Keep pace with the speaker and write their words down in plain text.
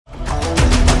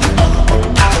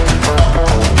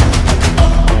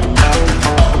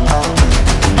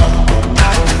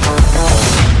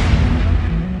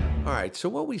so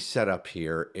what we set up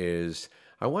here is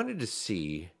I wanted to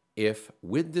see if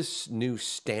with this new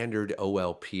standard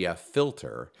OLPF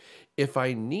filter, if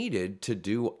I needed to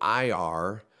do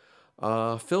IR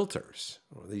filters,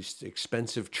 or these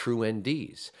expensive true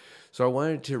NDs. So I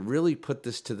wanted to really put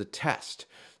this to the test.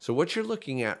 So what you're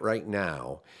looking at right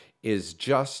now is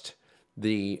just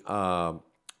the,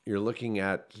 you're looking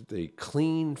at the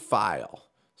clean file.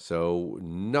 So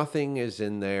nothing is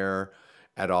in there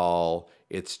at all.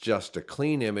 It's just a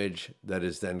clean image that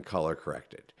is then color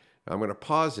corrected. I'm going to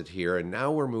pause it here, and now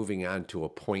we're moving on to a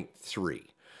 0.3.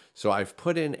 So I've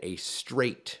put in a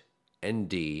straight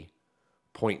ND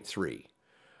 0.3.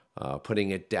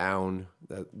 Putting it down,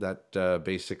 that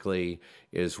basically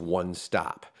is one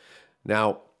stop.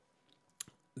 Now,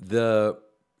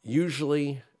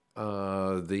 usually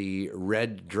the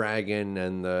Red Dragon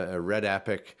and the Red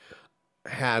Epic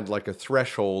had like a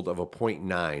threshold of a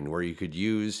 0.9 where you could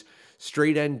use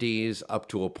straight NDs up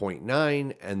to a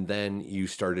 0.9, and then you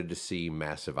started to see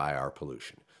massive IR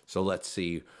pollution. So let's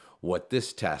see what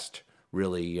this test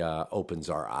really opens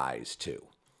our eyes to.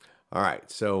 All right,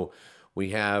 so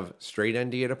we have straight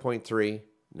ND at a 0.3.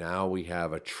 Now we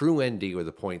have a true ND with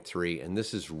a 0.3, and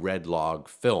this is red log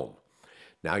film.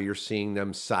 Now you're seeing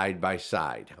them side by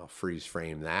side. I'll freeze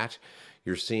frame that.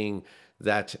 You're seeing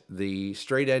that the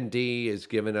straight ND is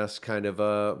giving us kind of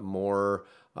a more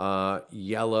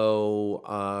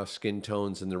yellow skin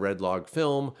tones than the red log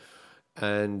film.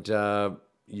 And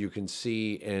you can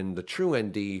see in the true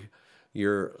ND,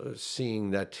 you're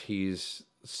seeing that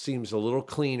seems a little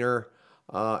cleaner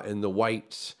in the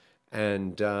whites,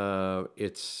 and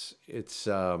it's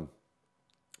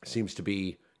seems to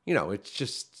be, it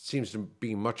just seems to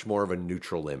be much more of a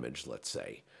neutral image, let's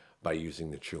say, by using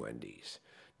the true NDs.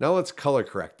 Now let's color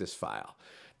correct this file.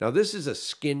 Now this is a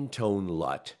skin tone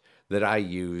LUT that I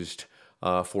used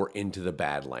for Into the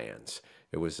Badlands.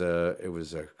 It was a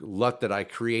LUT that I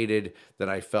created that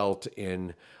I felt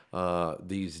in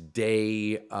these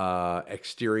day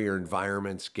exterior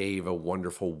environments gave a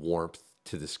wonderful warmth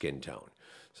to the skin tone.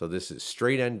 So this is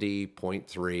straight ND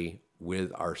 0.3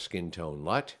 with our skin tone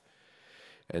LUT.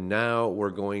 And now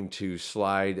we're going to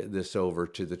slide this over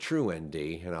to the true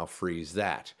ND, and I'll freeze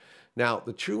that. Now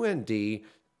the true ND,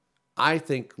 I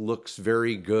think, looks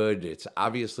very good. It's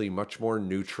obviously much more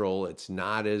neutral. It's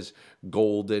not as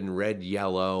golden, red,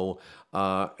 yellow.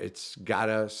 It's got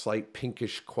a slight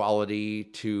pinkish quality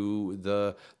to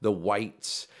the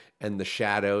whites and the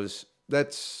shadows.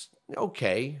 That's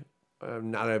okay.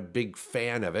 I'm not a big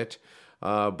fan of it,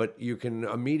 but you can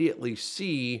immediately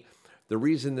see the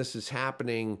reason this is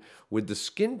happening with the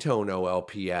skin tone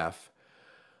OLPF.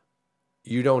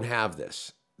 You don't have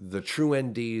this. The true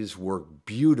NDs work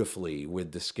beautifully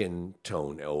with the skin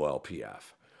tone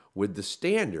OLPF. With the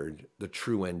standard, the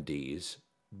true NDs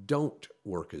don't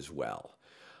work as well.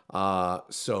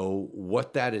 So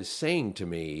what that is saying to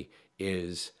me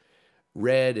is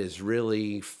Red has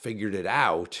really figured it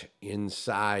out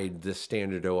inside the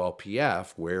standard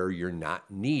OLPF, where you're not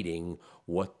needing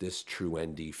what this true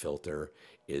ND filter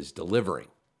is delivering.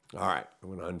 All right,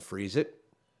 I'm going to unfreeze it.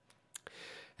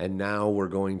 And now we're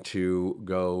going to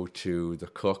go to the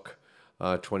Cook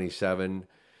 27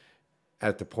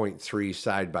 at the 0.3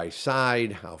 side by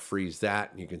side. I'll freeze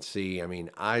that, and you can see, I mean,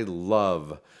 I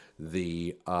love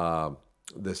the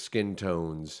skin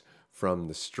tones from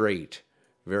the straight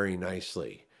very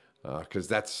nicely, because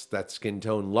that's that skin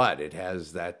tone LUT. It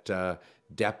has that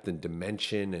depth and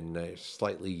dimension and a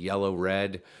slightly yellow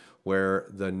red, where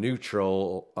the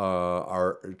neutral,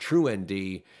 our true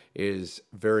ND, is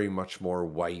very much more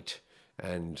white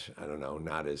and, I don't know,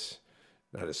 not as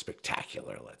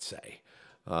spectacular, let's say.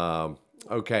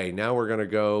 Okay, now we're going to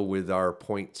go with our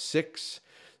 0.6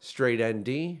 straight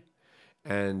ND,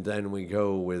 and then we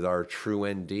go with our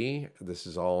true ND. This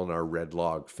is all in our red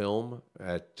log film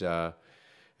at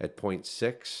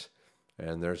 0.6,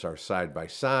 and there's our side by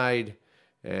side.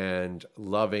 And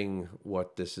loving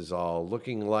what this is all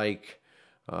looking like.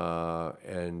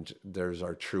 And there's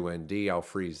our true ND. I'll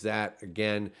freeze that.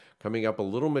 Again, coming up a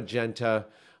little magenta.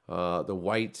 The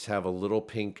whites have a little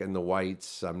pink in the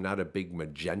whites. I'm not a big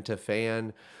magenta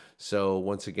fan. So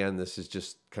once again, this is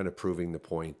just kind of proving the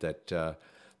point that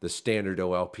the standard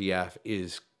OLPF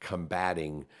is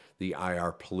combating the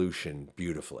IR pollution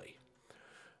beautifully.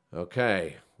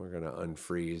 Okay, we're going to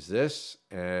unfreeze this,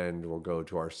 and we'll go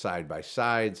to our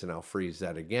side-by-sides, and I'll freeze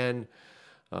that again.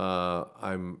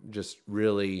 I'm just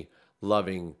really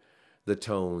loving the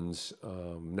tones,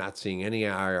 not seeing any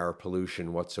IR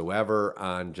pollution whatsoever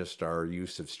on just our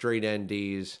use of straight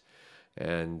NDs.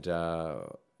 And,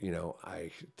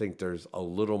 I think there's a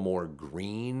little more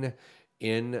green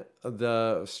in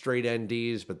the straight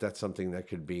NDs, but that's something that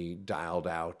could be dialed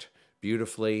out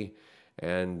beautifully.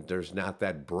 And there's not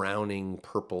that browning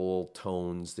purple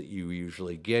tones that you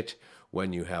usually get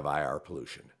when you have IR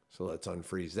pollution. So let's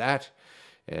unfreeze that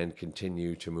and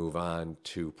continue to move on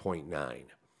to 0.9.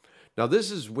 Now this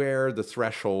is where the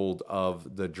threshold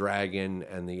of the Dragon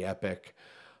and the Epic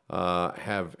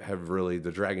have really,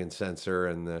 the Dragon sensor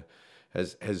and the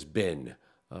has been.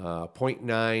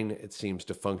 0.9, it seems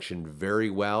to function very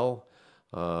well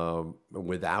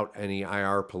without any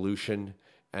IR pollution.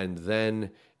 And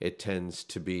then it tends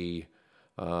to be,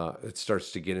 it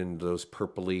starts to get into those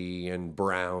purpley and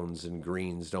browns, and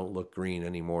greens don't look green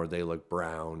anymore. They look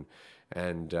brown,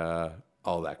 and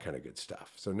all that kind of good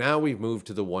stuff. So now we've moved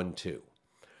to the 1.2.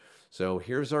 So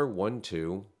here's our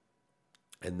 1.2,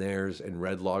 and there's in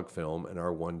red log film and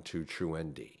our 1.2 True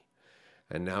ND.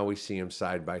 And now we see them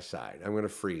side by side. I'm going to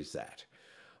freeze that.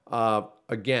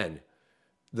 Again,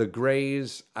 the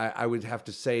grays, I would have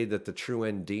to say that the True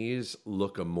NDs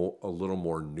look a little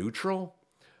more neutral,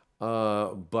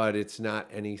 but it's not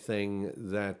anything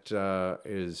that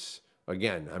is,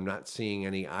 again, I'm not seeing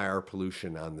any IR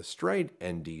pollution on the straight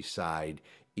ND side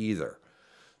either.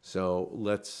 So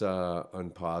let's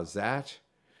unpause that.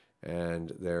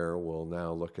 And there we'll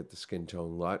now look at the skin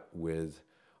tone LUT with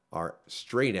our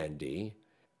straight ND,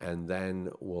 and then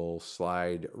we'll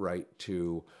slide right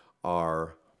to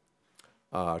our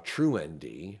True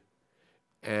ND.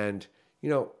 And, you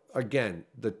know, again,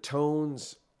 the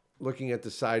tones, looking at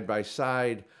the side by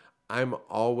side, I'm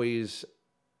always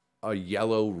a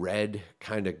yellow-red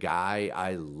kind of guy.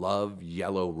 I love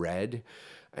yellow-red.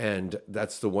 And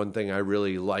that's the one thing I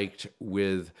really liked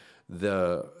with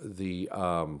the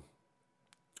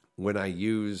when I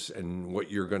use, and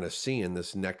what you're going to see in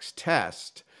this next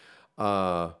test,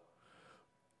 that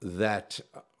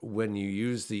when you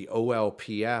use the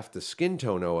OLPF, the skin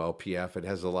tone OLPF, it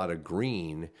has a lot of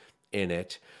green in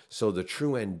it. So the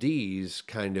True NDs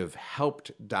kind of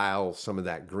helped dial some of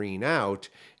that green out,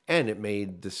 and it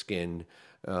made the skin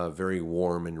very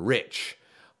warm and rich.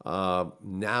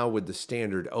 Now with the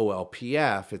standard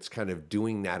OLPF, it's kind of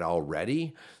doing that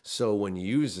already. So when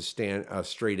you use a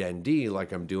straight ND,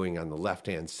 like I'm doing on the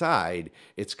left-hand side,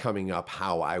 it's coming up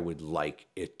how I would like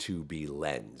it to be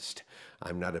lensed.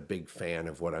 I'm not a big fan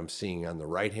of what I'm seeing on the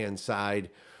right-hand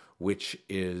side, which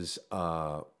is,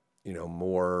 you know,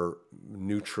 more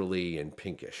neutrally and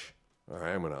pinkish. All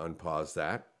right, I'm going to unpause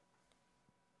that.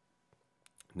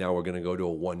 Now we're going to go to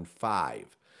a 1.5.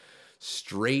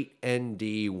 Straight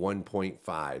ND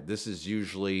 1.5. This is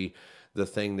usually the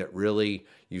thing that really,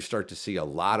 you start to see a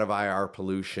lot of IR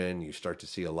pollution. You start to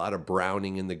see a lot of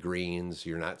browning in the greens.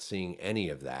 You're not seeing any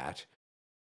of that.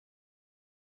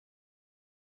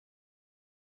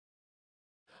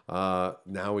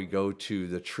 Now we go to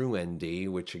the True ND,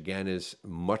 which again is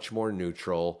much more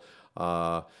neutral.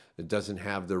 It doesn't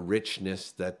have the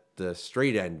richness that the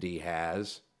straight ND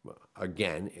has.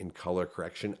 Again, in color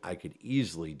correction, I could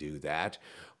easily do that.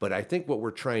 But I think what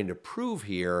we're trying to prove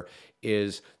here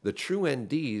is the True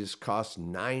NDs cost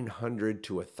 $900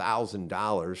 to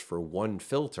 $1,000 for one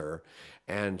filter,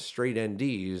 and straight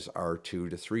NDs are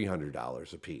 $200 to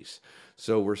 $300 a piece.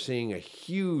 So we're seeing a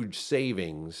huge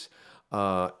savings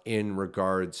in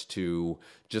regards to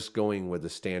just going with the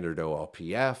standard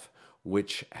OLPF,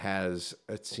 which has,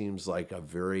 it seems like, a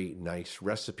very nice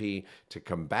recipe to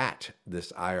combat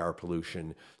this IR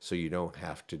pollution, so you don't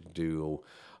have to deal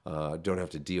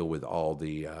with all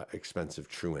the expensive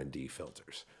True ND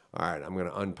filters. All right, I'm going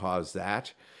to unpause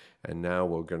that, and now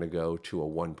we're going to go to a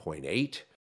 1.8.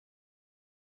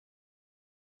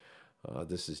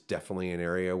 This is definitely an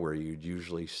area where you'd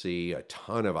usually see a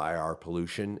ton of IR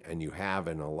pollution, and you have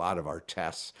in a lot of our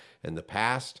tests in the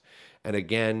past. And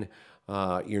again,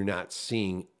 you're not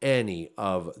seeing any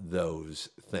of those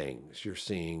things. You're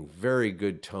seeing very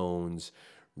good tones,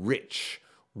 rich,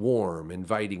 warm,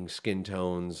 inviting skin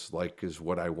tones, like is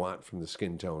what I want from the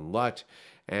skin tone LUT.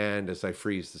 And as I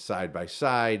freeze the side by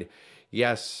side,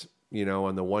 yes, you know,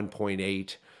 on the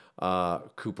 1.8,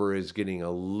 Cooper is getting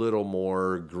a little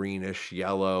more greenish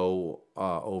yellow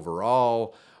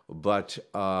overall, but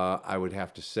I would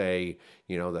have to say,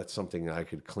 you know, that's something that I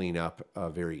could clean up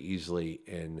very easily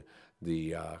in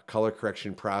the color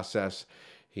correction process.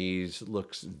 He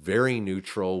looks very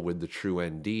neutral with the True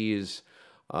NDs,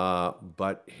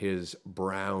 but his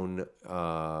brown,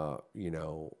 you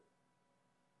know,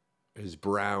 his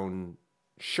brown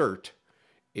shirt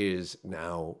is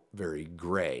now very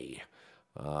gray.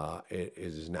 It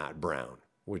is not brown,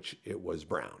 which it was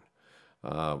brown.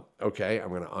 Okay, I'm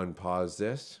going to unpause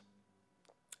this.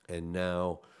 And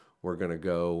now we're going to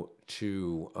go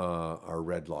to our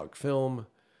red log film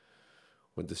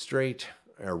with the straight,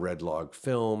 our red log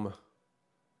film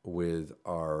with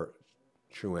our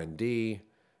true ND.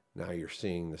 Now you're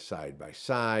seeing the side by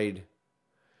side.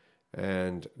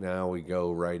 And now we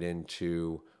go right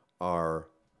into our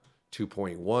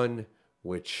 2.1,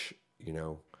 which, you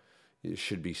know, you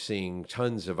should be seeing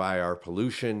tons of IR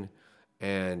pollution.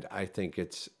 And I think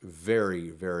it's very,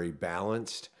 very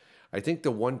balanced. I think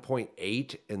the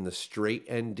 1.8 in the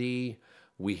straight ND,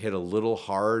 we hit a little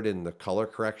hard in the color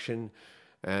correction.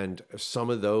 And some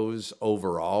of those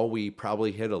overall, we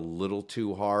probably hit a little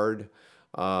too hard.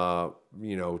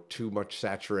 You know, too much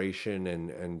saturation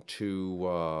and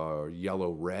too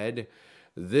yellow red.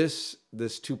 This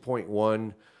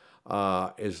 2.1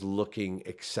 is looking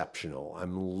exceptional.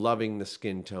 I'm loving the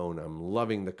skin tone. I'm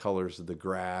loving the colors of the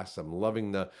grass. I'm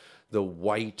loving the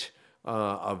white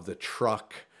of the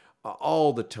truck.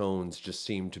 All the tones just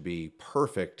seem to be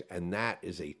perfect, and that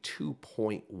is a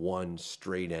 2.1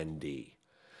 straight ND.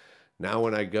 Now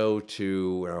when I go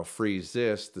to, I'll freeze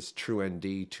this true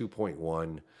ND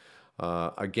 2.1,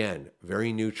 again,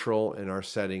 very neutral in our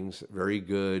settings, very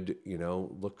good, you know,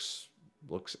 looks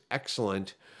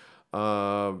excellent.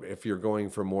 If you're going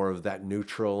for more of that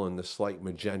neutral and the slight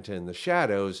magenta in the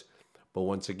shadows, but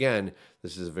once again,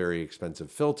 this is a very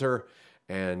expensive filter,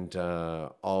 and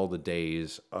all the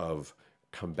days of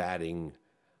combating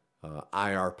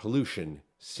IR pollution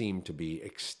seem to be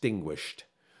extinguished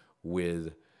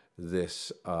with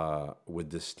this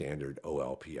standard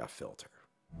OLPF filter.